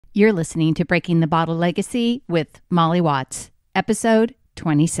You're listening to Breaking the Bottle Legacy with Molly Watts, episode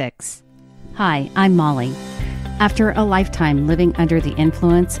 26. Hi, I'm Molly. After a lifetime living under the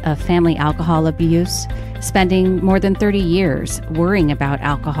influence of family alcohol abuse, spending more than 30 years worrying about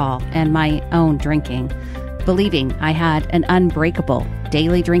alcohol and my own drinking, believing I had an unbreakable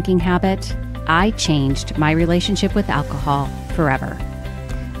daily drinking habit, I changed my relationship with alcohol forever.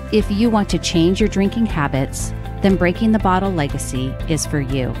 If you want to change your drinking habits, then Breaking the Bottle Legacy is for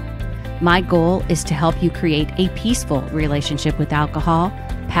you. My goal is to help you create a peaceful relationship with alcohol,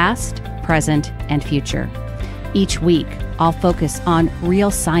 past, present, and future. Each week, I'll focus on real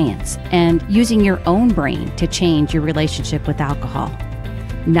science and using your own brain to change your relationship with alcohol.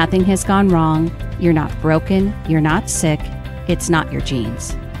 Nothing has gone wrong. You're not broken. You're not sick. It's not your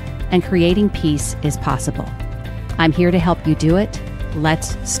genes. And creating peace is possible. I'm here to help you do it.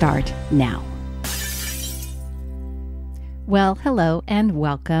 Let's start now. Well, hello and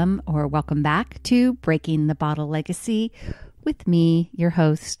welcome back to Breaking the Bottle Legacy with me, your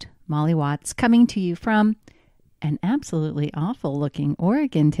host, Molly Watts, coming to you from an absolutely awful looking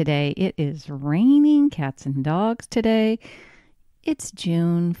Oregon today. It is raining cats and dogs today. It's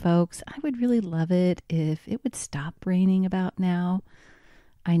June, folks. I would really love it if it would stop raining about now.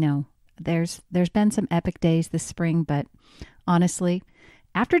 I know there's been some epic days this spring, but honestly,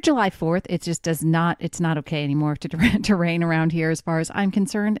 after July 4th, it's not okay anymore to rain around here as far as I'm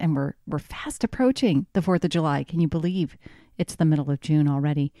concerned. And we're fast approaching the 4th of July. Can you believe it's the middle of June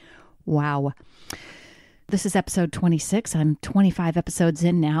already? Wow. This is episode 26. I'm 25 episodes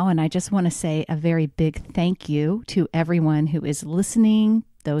in now, and I just want to say a very big thank you to everyone who is listening,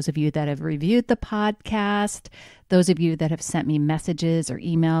 those of you that have reviewed the podcast, those of you that have sent me messages or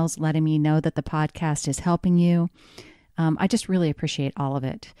emails letting me know that the podcast is helping you. I just really appreciate all of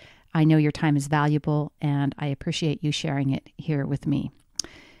it. I know your time is valuable, and I appreciate you sharing it here with me.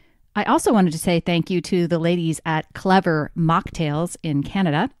 I also wanted to say thank you to the ladies at Clever Mocktails in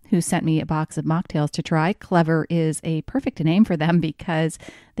Canada who sent me a box of mocktails to try. Clever is a perfect name for them because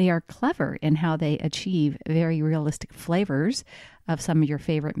they are clever in how they achieve very realistic flavors of some of your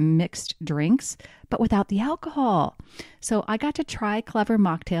favorite mixed drinks, but without the alcohol. So I got to try Clever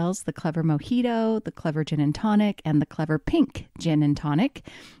Mocktails, the Clever Mojito, the Clever Gin and Tonic, and the Clever Pink Gin and Tonic.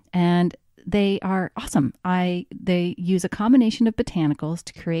 And they are awesome. They use a combination of botanicals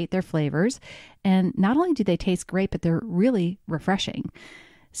to create their flavors. And not only do they taste great, but they're really refreshing.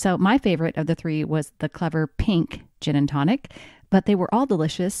 So my favorite of the three was the Clever Pink Gin and Tonic, but they were all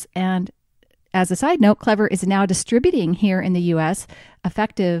delicious. And as a side note, Clever is now distributing here in the U.S.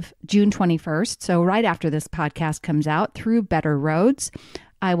 effective June 21st. So right after this podcast comes out through Better Roads.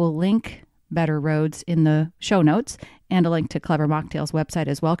 I will link Better Roads in the show notes and a link to Clever Mocktails website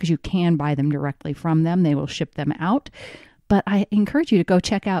as well, because you can buy them directly from them. They will ship them out. But I encourage you to go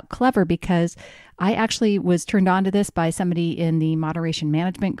check out Clever because I actually was turned on to this by somebody in the moderation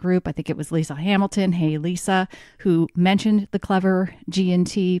management group. I think it was Lisa Hamilton. Hey, Lisa, who mentioned the Clever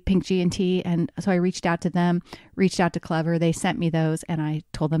G&T, Pink G&T. And so I reached out to them, reached out to Clever. They sent me those and I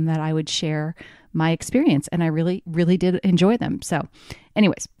told them that I would share my experience. And I really, really did enjoy them. So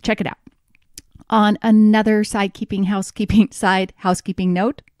anyways, check it out. On another housekeeping note,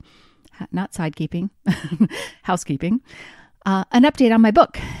 not sidekeeping, housekeeping, an update on my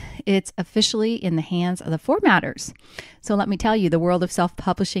book. It's officially in the hands of the formatters. So let me tell you, the world of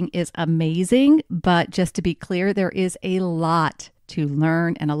self-publishing is amazing, but just to be clear, there is a lot to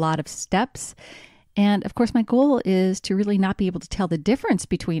learn and a lot of steps. And of course, my goal is to really not be able to tell the difference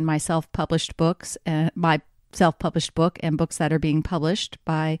between my self-published books, my self-published book and books that are being published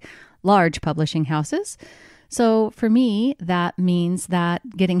by large publishing houses. So for me, that means that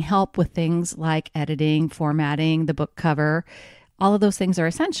getting help with things like editing, formatting, the book cover, all of those things are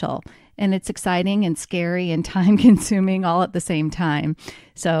essential. And it's exciting and scary and time consuming all at the same time.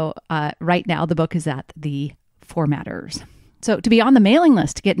 So right now the book is at the formatters. So to be on the mailing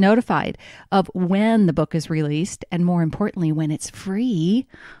list, to get notified of when the book is released, and more importantly, when it's free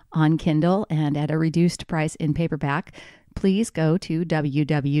on Kindle and at a reduced price in paperback, please go to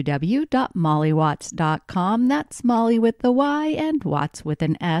www.mollywatts.com. That's Molly with the Y and Watts with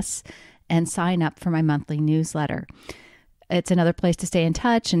an S, and sign up for my monthly newsletter. It's another place to stay in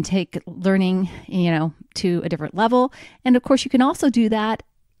touch and take learning, to a different level. And of course, you can also do that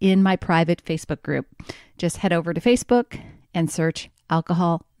in my private Facebook group. Just head over to Facebook and search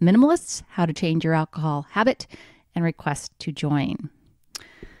Alcohol Minimalists, How to Change Your Alcohol Habit, and request to join.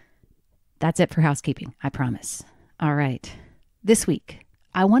 That's it for housekeeping, I promise. All right. This week,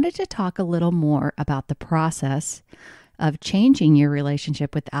 I wanted to talk a little more about the process of changing your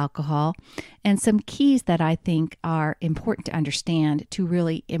relationship with alcohol and some keys that I think are important to understand to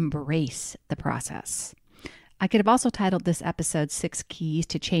really embrace the process. I could have also titled this episode 6 Keys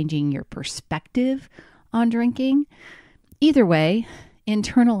to Changing Your Perspective on Drinking. Either way,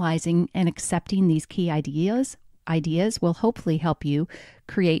 internalizing and accepting these key ideas will hopefully help you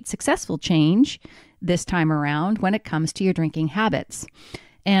create successful change this time around when it comes to your drinking habits.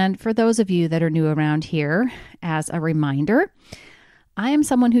 And for those of you that are new around here, as a reminder, I am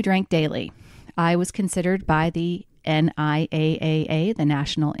someone who drank daily. I was considered by the NIAAA, the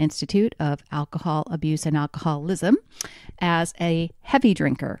National Institute of Alcohol Abuse and Alcoholism, as a heavy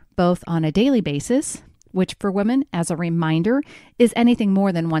drinker, both on a daily basis, which for women, as a reminder, is anything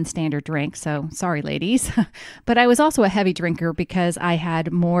more than one standard drink. So sorry, ladies. But I was also a heavy drinker because I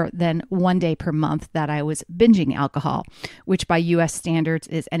had more than 1 day per month that I was binging alcohol, which by U.S. standards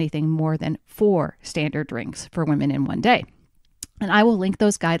is anything more than 4 standard drinks for women in 1 day. And I will link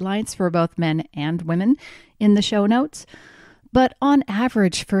those guidelines for both men and women in the show notes. But on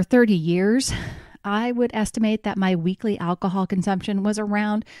average, for 30 years, I would estimate that my weekly alcohol consumption was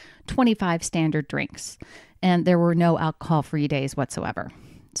around 25 standard drinks, and there were no alcohol-free days whatsoever.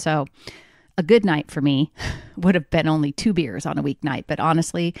 So a good night for me would have been only 2 beers on a weeknight, but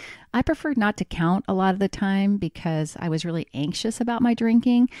honestly, I preferred not to count a lot of the time because I was really anxious about my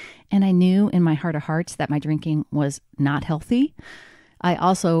drinking, and I knew in my heart of hearts that my drinking was not healthy. I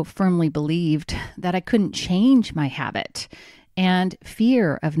also firmly believed that I couldn't change my habit, and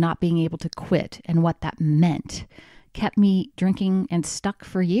fear of not being able to quit and what that meant kept me drinking and stuck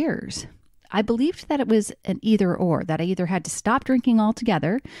for years. I believed that it was an either or, that I either had to stop drinking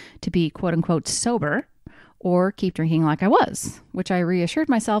altogether to be quote unquote sober or keep drinking like I was, which I reassured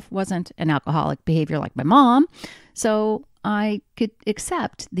myself wasn't an alcoholic behavior like my mom. So I could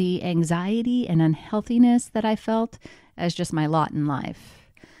accept the anxiety and unhealthiness that I felt as just my lot in life.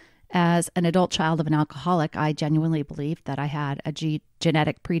 As an adult child of an alcoholic, I genuinely believed that I had a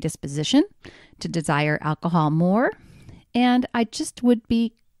genetic predisposition to desire alcohol more, and I just would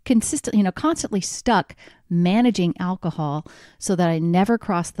be constantly stuck managing alcohol so that I never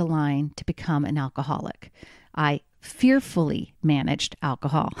crossed the line to become an alcoholic. I fearfully managed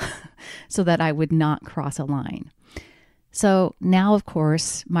alcohol so that I would not cross a line. So now, of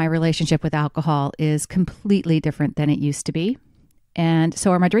course, my relationship with alcohol is completely different than it used to be. And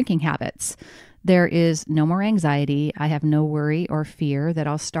so are my drinking habits. There is no more anxiety. I have no worry or fear that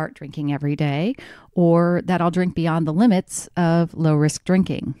I'll start drinking every day or that I'll drink beyond the limits of low-risk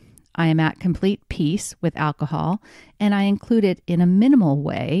drinking. I am at complete peace with alcohol, and I include it in a minimal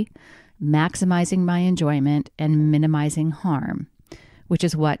way, maximizing my enjoyment and minimizing harm, which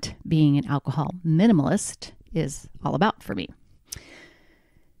is what being an alcohol minimalist is all about for me.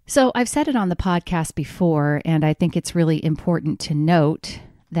 So I've said it on the podcast before, and I think it's really important to note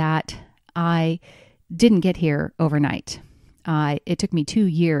that I didn't get here overnight. It took me 2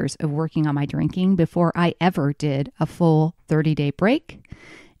 years of working on my drinking before I ever did a full 30-day break.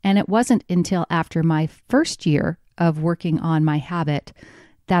 And it wasn't until after my first year of working on my habit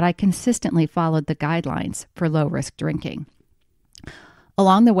that I consistently followed the guidelines for low-risk drinking.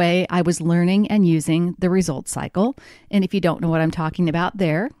 Along the way, I was learning and using the result cycle. And if you don't know what I'm talking about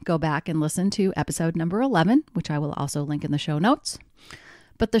there, go back and listen to episode number 11, which I will also link in the show notes.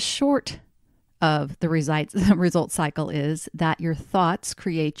 But the short of the result cycle is that your thoughts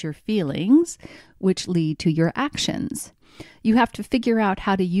create your feelings, which lead to your actions. You have to figure out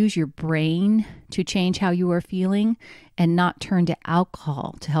how to use your brain to change how you are feeling and not turn to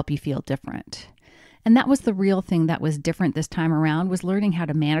alcohol to help you feel different. And that was the real thing that was different this time around, was learning how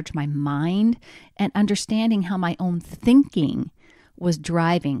to manage my mind and understanding how my own thinking was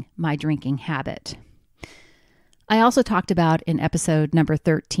driving my drinking habit. I also talked about in episode number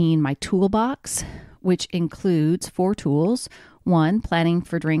 13, my toolbox, which includes 4 tools. 1, planning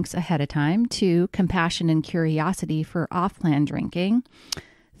for drinks ahead of time. 2, compassion and curiosity for off-plan drinking.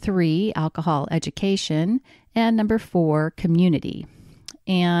 3, alcohol education. And number 4, community.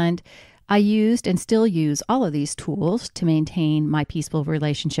 And I used and still use all of these tools to maintain my peaceful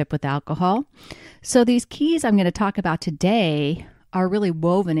relationship with alcohol. So these keys I'm going to talk about today are really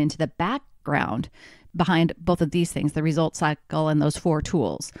woven into the background behind both of these things, the result cycle and those 4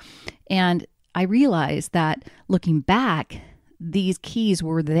 tools. And I realized that looking back, these keys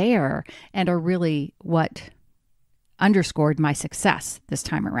were there and are really what underscored my success this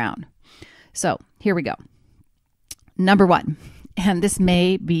time around. So here we go. Number 1. And this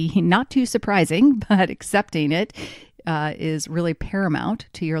may be not too surprising, but accepting it is really paramount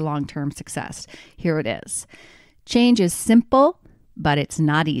to your long-term success. Here it is. Change is simple, but it's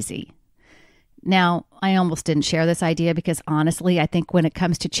not easy. Now, I almost didn't share this idea because honestly, I think when it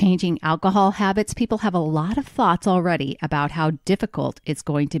comes to changing alcohol habits, people have a lot of thoughts already about how difficult it's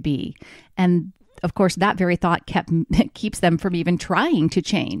going to be. And of course, that very thought keeps them from even trying to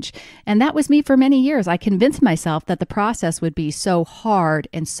change. And that was me for many years. I convinced myself that the process would be so hard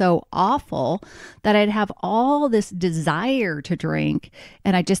and so awful that I'd have all this desire to drink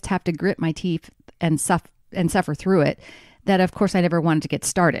and I just have to grit my teeth and suffer through it. That, of course, I never wanted to get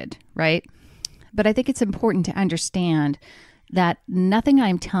started, right? But I think it's important to understand that nothing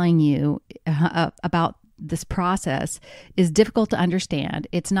I'm telling you about this process is difficult to understand.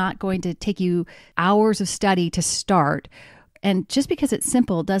 It's not going to take you hours of study to start. And just because it's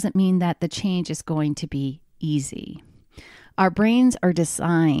simple doesn't mean that the change is going to be easy. Our brains are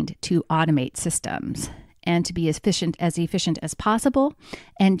designed to automate systems and to be as efficient as possible.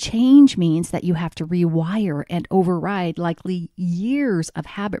 And change means that you have to rewire and override likely years of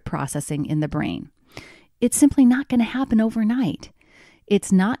habit processing in the brain. It's simply not going to happen overnight.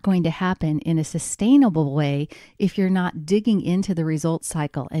 It's not going to happen in a sustainable way if you're not digging into the results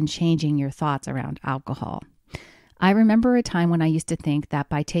cycle and changing your thoughts around alcohol. I remember a time when I used to think that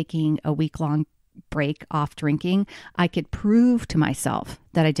by taking a week-long break off drinking, I could prove to myself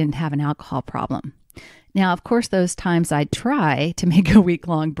that I didn't have an alcohol problem. Now, of course, those times I'd try to make a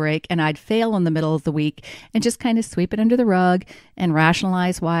week-long break and I'd fail in the middle of the week and just kind of sweep it under the rug and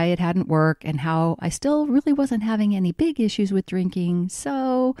rationalize why it hadn't worked and how I still really wasn't having any big issues with drinking.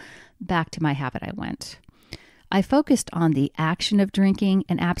 So back to my habit I went. I focused on the action of drinking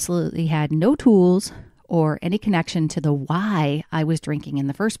and absolutely had no tools or any connection to the why I was drinking in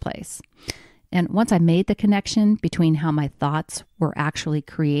the first place. And once I made the connection between how my thoughts were actually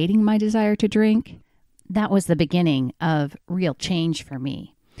creating my desire to drink, that was the beginning of real change for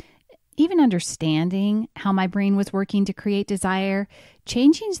me. Even understanding how my brain was working to create desire,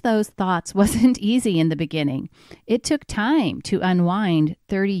 changing those thoughts wasn't easy in the beginning. It took time to unwind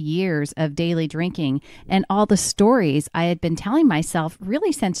 30 years of daily drinking and all the stories I had been telling myself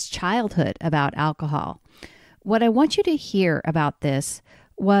really since childhood about alcohol. What I want you to hear about this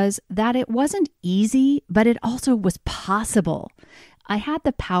was that it wasn't easy, but it also was possible. I had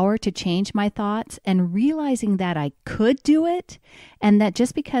the power to change my thoughts, and realizing that I could do it and that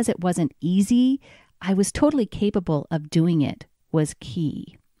just because it wasn't easy, I was totally capable of doing it was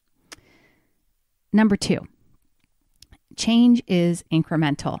key. Number 2, change is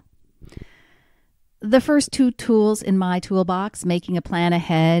incremental. The first 2 tools in my toolbox, making a plan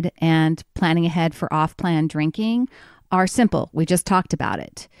ahead and planning ahead for off-plan drinking, are simple. We just talked about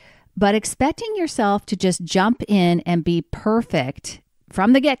it. But expecting yourself to just jump in and be perfect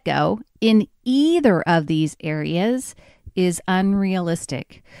from the get-go in either of these areas is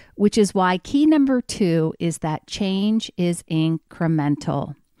unrealistic, which is why key number 2 is that change is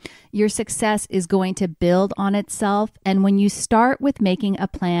incremental. Your success is going to build on itself, and when you start with making a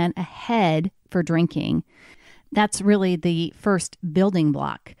plan ahead for drinking, that's really the first building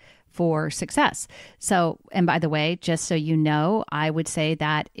block for success. So, and by the way, just so you know, I would say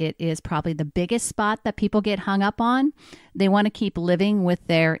that it is probably the biggest spot that people get hung up on. They want to keep living with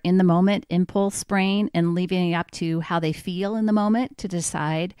their in the moment impulse brain and leaving it up to how they feel in the moment to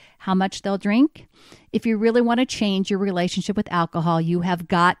decide how much they'll drink. If you really want to change your relationship with alcohol, you have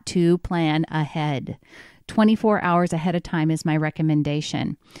got to plan ahead. 24 hours ahead of time is my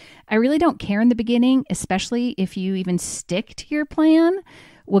recommendation. I really don't care in the beginning, especially if you even stick to your plan.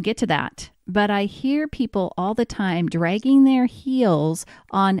 We'll get to that. But I hear people all the time dragging their heels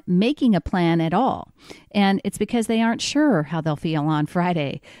on making a plan at all. And it's because they aren't sure how they'll feel on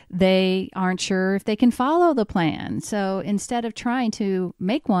Friday. They aren't sure if they can follow the plan. So instead of trying to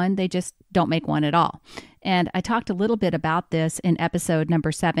make one, they just don't make one at all. And I talked a little bit about this in episode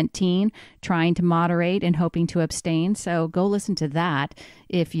number 17, trying to moderate and hoping to abstain. So go listen to that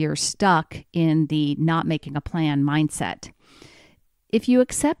if you're stuck in the not making a plan mindset. If you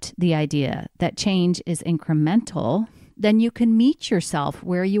accept the idea that change is incremental, then you can meet yourself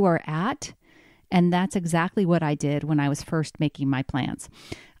where you are at. And that's exactly what I did when I was first making my plans.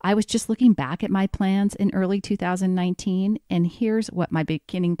 I was just looking back at my plans in early 2019, and here's what my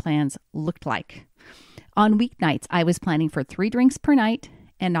beginning plans looked like. On weeknights, I was planning for 3 drinks per night,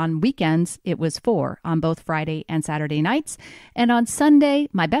 and on weekends, it was 4 on both Friday and Saturday nights. And on Sunday,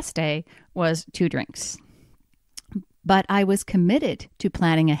 my best day, was 2 drinks. But I was committed to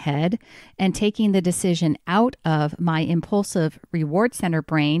planning ahead and taking the decision out of my impulsive reward center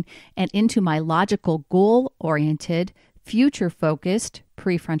brain and into my logical, goal-oriented, future-focused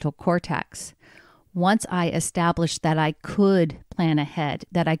prefrontal cortex. Once I established that I could plan ahead,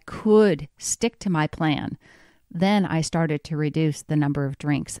 that I could stick to my plan, Then I started to reduce the number of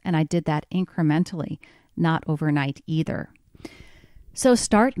drinks, and I did that incrementally, not overnight either. So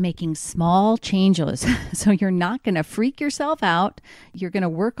start making small changes so you're not going to freak yourself out. You're going to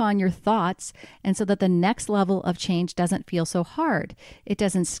work on your thoughts, and so that the next level of change doesn't feel so hard. It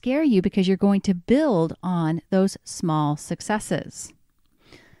doesn't scare you because you're going to build on those small successes.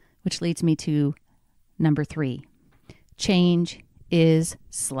 Which leads me to number 3. Change is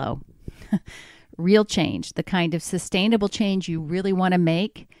slow. Real change, the kind of sustainable change you really want to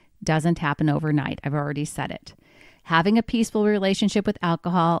make, doesn't happen overnight. I've already said it. Having a peaceful relationship with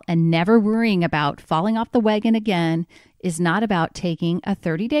alcohol and never worrying about falling off the wagon again is not about taking a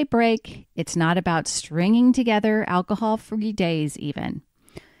 30-day break. It's not about stringing together alcohol-free days even.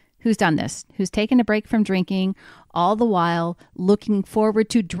 Who's done this? Who's taken a break from drinking, all the while looking forward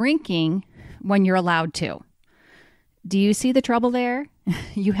to drinking when you're allowed to? Do you see the trouble there?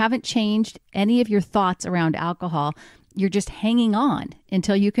 You haven't changed any of your thoughts around alcohol. You're just hanging on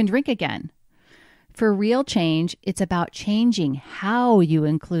until you can drink again. For real change, it's about changing how you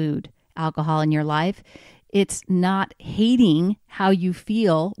include alcohol in your life. It's not hating how you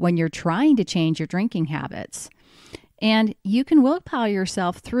feel when you're trying to change your drinking habits. And you can willpower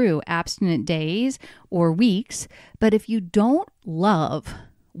yourself through abstinent days or weeks, but if you don't love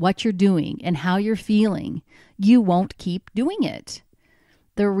what you're doing and how you're feeling, you won't keep doing it.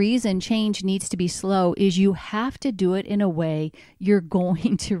 The reason change needs to be slow is you have to do it in a way you're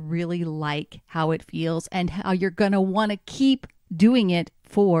going to really like how it feels and how you're going to want to keep doing it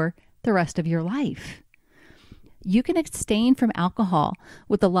for the rest of your life. You can abstain from alcohol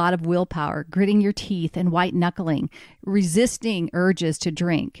with a lot of willpower, gritting your teeth and white knuckling, resisting urges to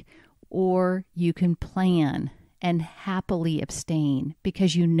drink, or you can plan and happily abstain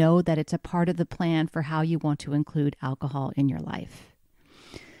because you know that it's a part of the plan for how you want to include alcohol in your life.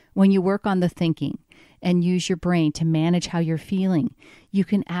 When you work on the thinking and use your brain to manage how you're feeling, you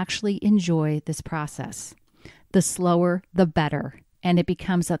can actually enjoy this process. The slower, the better, and it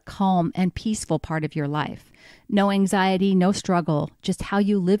becomes a calm and peaceful part of your life. No anxiety, no struggle, just how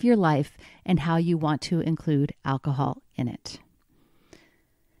you live your life and how you want to include alcohol in it.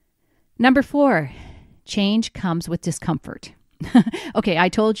 Number 4, change comes with discomfort. Okay, I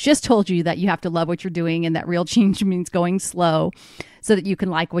just told you that you have to love what you're doing and that real change means going slow so that you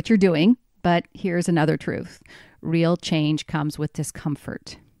can like what you're doing. But here's another truth. Real change comes with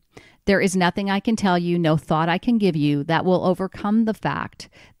discomfort. There is nothing I can tell you, no thought I can give you that will overcome the fact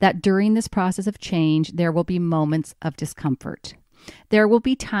that during this process of change, there will be moments of discomfort. There will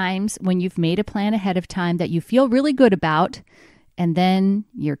be times when you've made a plan ahead of time that you feel really good about, and then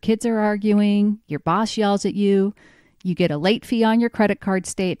your kids are arguing, your boss yells at you, you get a late fee on your credit card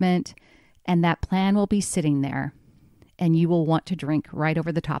statement, and that plan will be sitting there, and you will want to drink right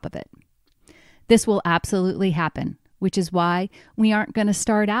over the top of it. This will absolutely happen, which is why we aren't going to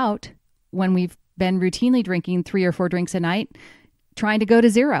start out when we've been routinely drinking 3 or 4 drinks a night, trying to go to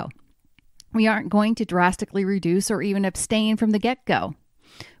 0. We aren't going to drastically reduce or even abstain from the get-go.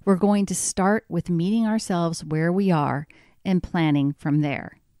 We're going to start with meeting ourselves where we are and planning from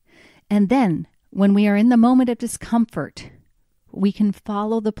there. And then, when we are in the moment of discomfort, we can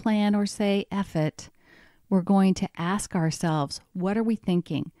follow the plan or say, F it. We're going to ask ourselves, what are we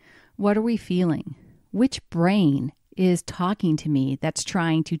thinking? What are we feeling? Which brain is talking to me that's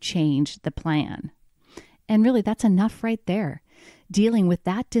trying to change the plan? And really, that's enough right there. Dealing with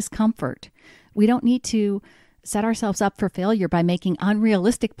that discomfort. We don't need to set ourselves up for failure by making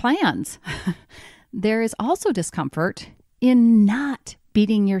unrealistic plans. There is also discomfort in not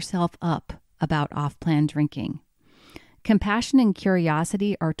beating yourself up about off-plan drinking. Compassion and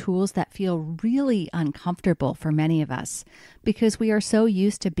curiosity are tools that feel really uncomfortable for many of us because we are so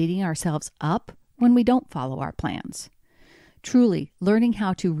used to beating ourselves up when we don't follow our plans. Truly, learning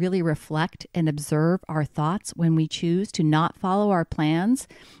how to really reflect and observe our thoughts when we choose to not follow our plans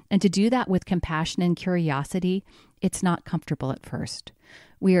and to do that with compassion and curiosity, it's not comfortable at first.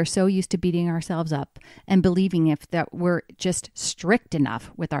 We are so used to beating ourselves up and believing if that we're just strict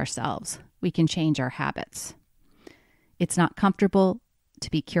enough with ourselves, we can change our habits. It's not comfortable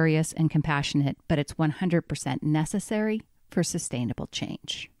to be curious and compassionate, but it's 100% necessary for sustainable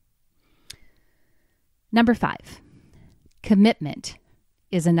change. Number 5, commitment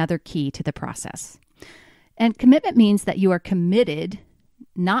is another key to the process. And commitment means that you are committed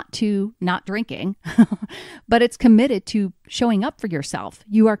not to not drinking, but it's committed to showing up for yourself.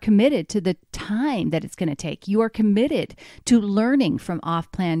 You are committed to the time that it's going to take. You are committed to learning from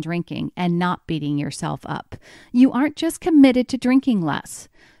off-plan drinking and not beating yourself up. You aren't just committed to drinking less.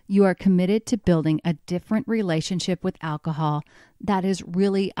 You are committed to building a different relationship with alcohol that is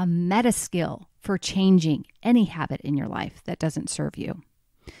really a meta skill for changing any habit in your life that doesn't serve you.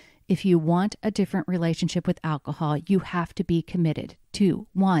 If you want a different relationship with alcohol, you have to be committed to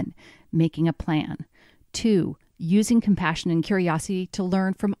 1, making a plan, 2, using compassion and curiosity to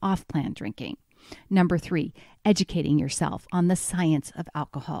learn from off-plan drinking. Number 3, educating yourself on the science of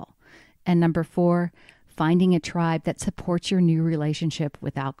alcohol. And number 4, finding a tribe that supports your new relationship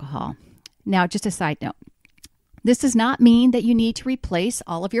with alcohol. Now, just a side note. This does not mean that you need to replace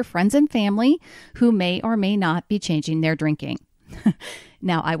all of your friends and family who may or may not be changing their drinking.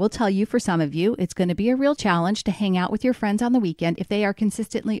 Now, I will tell you, for some of you, it's going to be a real challenge to hang out with your friends on the weekend if they are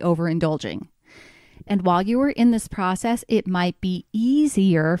consistently overindulging. And while you are in this process, it might be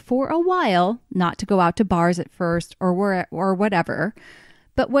easier for a while not to go out to bars at first or whatever.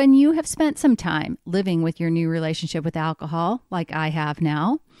 But when you have spent some time living with your new relationship with alcohol, like I have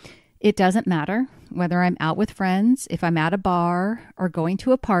now, it doesn't matter whether I'm out with friends, if I'm at a bar, or going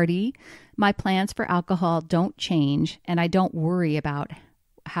to a party. My plans for alcohol don't change, and I don't worry about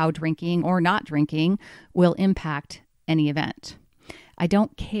how drinking or not drinking will impact any event. I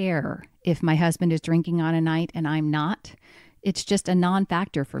don't care if my husband is drinking on a night and I'm not. It's just a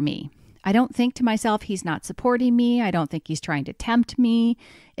non-factor for me. I don't think to myself, he's not supporting me. I don't think he's trying to tempt me.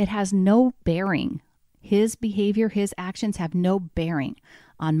 It has no bearing. His behavior, his actions have no bearing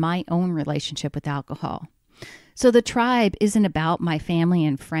on my own relationship with alcohol. So the tribe isn't about my family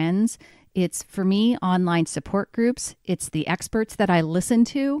and friends. It's, for me, online support groups. It's the experts that I listen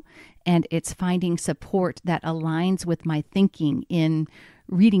to, and it's finding support that aligns with my thinking in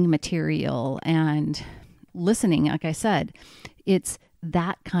reading material and listening. Like I said, it's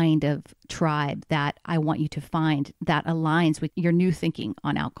that kind of tribe that I want you to find that aligns with your new thinking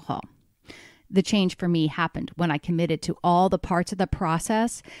on alcohol. The change for me happened when I committed to all the parts of the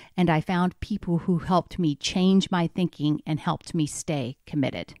process, and I found people who helped me change my thinking and helped me stay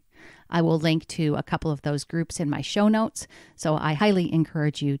committed. I will link to a couple of those groups in my show notes, so I highly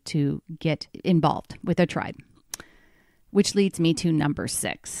encourage you to get involved with a tribe. Which leads me to number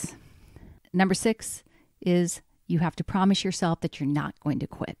 6. Number 6 is you have to promise yourself that you're not going to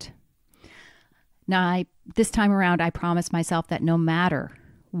quit. Now, this time around, I promised myself that no matter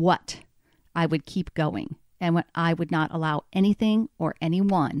what, I would keep going, and I would not allow anything or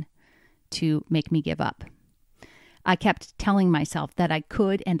anyone to make me give up. I kept telling myself that I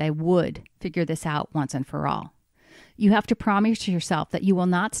could and I would figure this out once and for all. You have to promise yourself that you will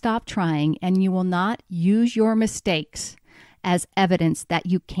not stop trying, and you will not use your mistakes as evidence that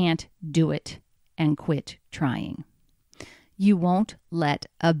you can't do it and quit trying. You won't let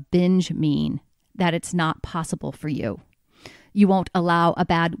a binge mean that it's not possible for you. You won't allow a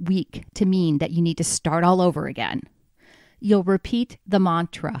bad week to mean that you need to start all over again. You'll repeat the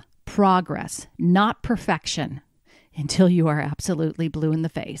mantra, progress, not perfection, until you are absolutely blue in the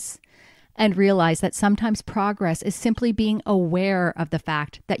face, and realize that sometimes progress is simply being aware of the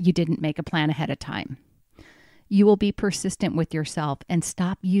fact that you didn't make a plan ahead of time. You will be persistent with yourself and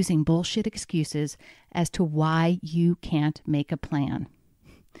stop using bullshit excuses as to why you can't make a plan.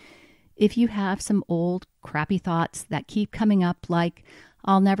 If you have some old crappy thoughts that keep coming up, like,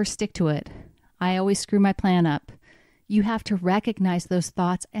 I'll never stick to it, I always screw my plan up, you have to recognize those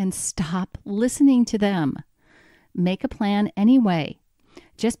thoughts and stop listening to them. Make a plan anyway.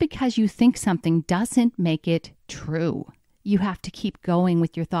 Just because you think something doesn't make it true. You have to keep going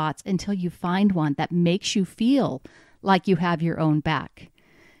with your thoughts until you find one that makes you feel like you have your own back.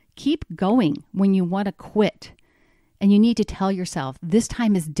 Keep going when you want to quit. And you need to tell yourself, this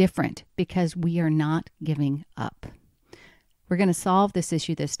time is different because we are not giving up. We're going to solve this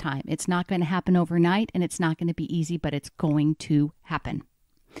issue this time. It's not going to happen overnight, and it's not going to be easy, but it's going to happen.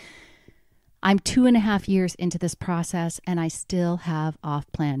 I'm 2.5 years into this process, and I still have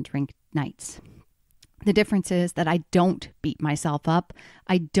off-plan drink nights. The difference is that I don't beat myself up.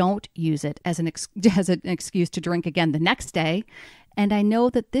 I don't use it as an excuse to drink again the next day. And I know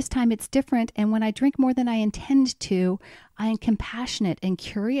that this time it's different. And when I drink more than I intend to, I am compassionate and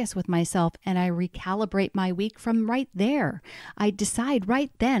curious with myself, and I recalibrate my week from right there. I decide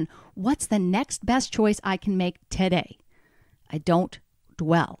right then, what's the next best choice I can make today? I don't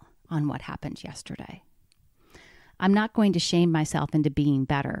dwell on what happened yesterday. I'm not going to shame myself into being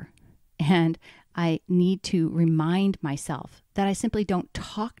better. And I need to remind myself that I simply don't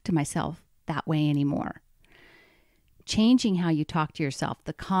talk to myself that way anymore. Changing how you talk to yourself,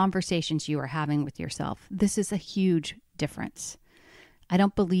 the conversations you are having with yourself, this is a huge difference. I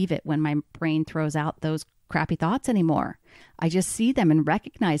don't believe it when my brain throws out those crappy thoughts anymore. I just see them and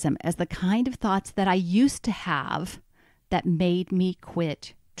recognize them as the kind of thoughts that I used to have that made me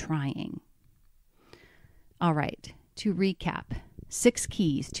quit trying. All right, to recap, 6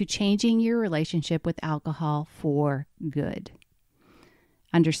 keys to changing your relationship with alcohol for good.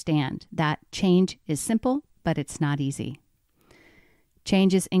 Understand that change is simple, but it's not easy.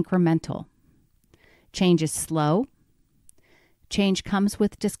 Change is incremental. Change is slow. Change comes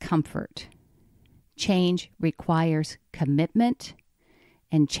with discomfort. Change requires commitment.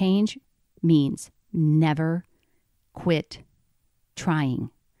 And change means never quit trying.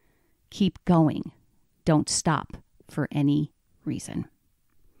 Keep going. Don't stop for any reason.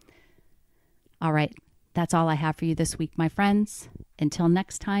 All right, that's all I have for you this week, my friends. Until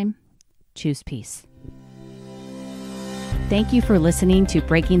next time, choose peace. Thank you for listening to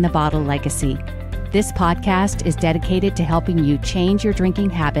Breaking the Bottle Legacy. This podcast is dedicated to helping you change your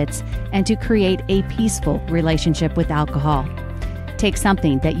drinking habits and to create a peaceful relationship with alcohol. Take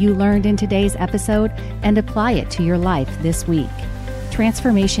something that you learned in today's episode and apply it to your life this week.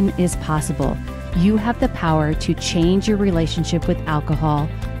 Transformation is possible. You have the power to change your relationship with alcohol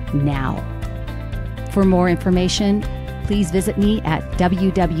now. For more information, please visit me at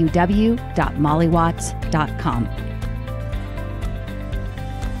www.mollywatts.com.